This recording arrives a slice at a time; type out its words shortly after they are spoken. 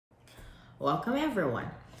Welcome everyone.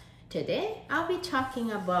 Today I'll be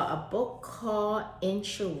talking about a book called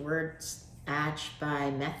Introvert's Edge by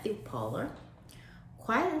Matthew Pollard.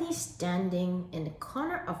 Quietly standing in the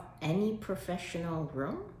corner of any professional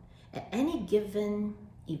room at any given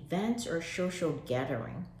event or social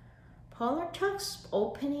gathering, Pollard talks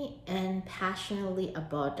openly and passionately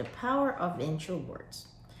about the power of introverts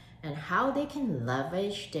and how they can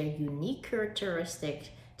leverage their unique characteristics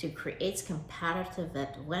to create competitive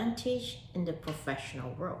advantage in the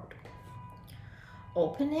professional world.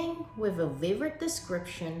 Opening with a vivid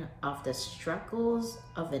description of the struggles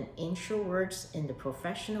of an introvert in the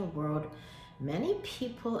professional world, many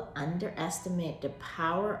people underestimate the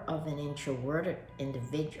power of an introverted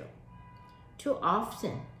individual. Too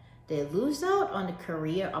often, they lose out on the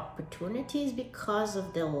career opportunities because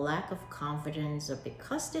of their lack of confidence or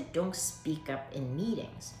because they don't speak up in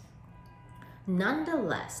meetings.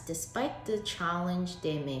 Nonetheless, despite the challenge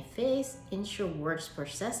they may face, introverts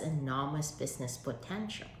possess enormous business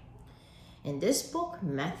potential. In this book,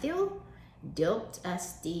 Matthew, dubbed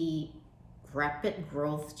as the rapid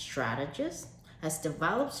growth strategist, has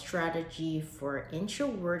developed strategy for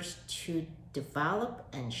introverts to develop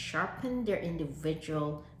and sharpen their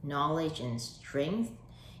individual knowledge and strength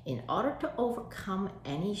in order to overcome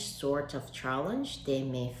any sort of challenge they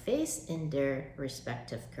may face in their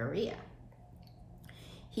respective career.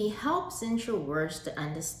 He helps introverts to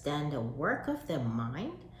understand the work of their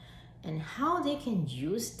mind and how they can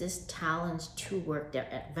use these talents to work their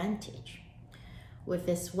advantage. With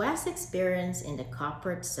his vast experience in the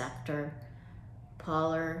corporate sector,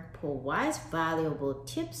 Pollard provides valuable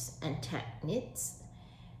tips and techniques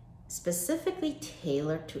specifically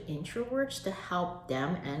tailored to introverts to help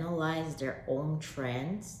them analyze their own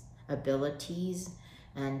trends, abilities,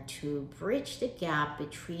 and to bridge the gap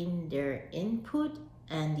between their input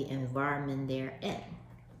and the environment they're in.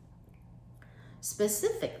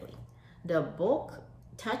 Specifically, the book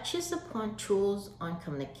touches upon tools on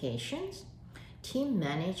communications, team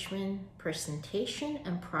management, presentation,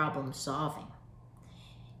 and problem solving.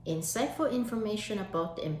 Insightful information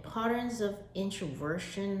about the importance of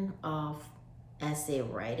introversion of essay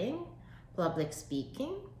writing, public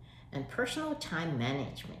speaking, and personal time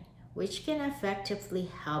management, which can effectively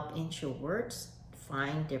help introverts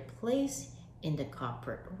find their place in the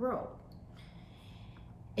corporate world.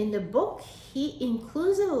 In the book, he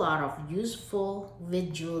includes a lot of useful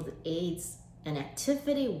visual aids and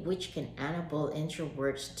activity which can enable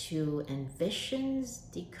introverts to envision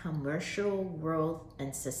the commercial world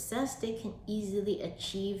and success they can easily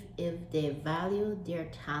achieve if they value their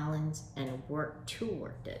talents and work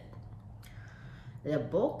toward it. The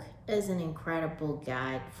book is an incredible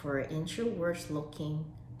guide for introverts looking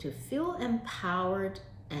to feel empowered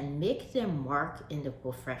and make their mark in the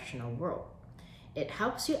professional world. It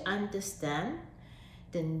helps you understand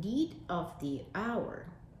the need of the hour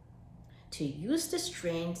to use the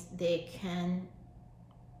strengths they can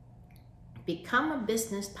become a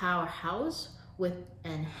business powerhouse with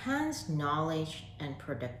enhanced knowledge and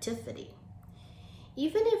productivity.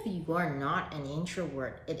 Even if you are not an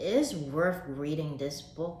introvert, it is worth reading this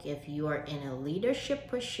book if you are in a leadership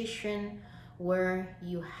position where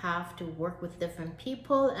you have to work with different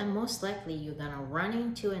people, and most likely you're gonna run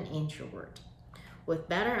into an introvert. With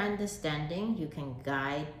better understanding, you can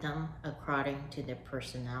guide them according to their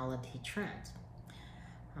personality trends.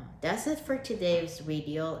 That's it for today's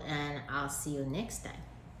video, and I'll see you next time.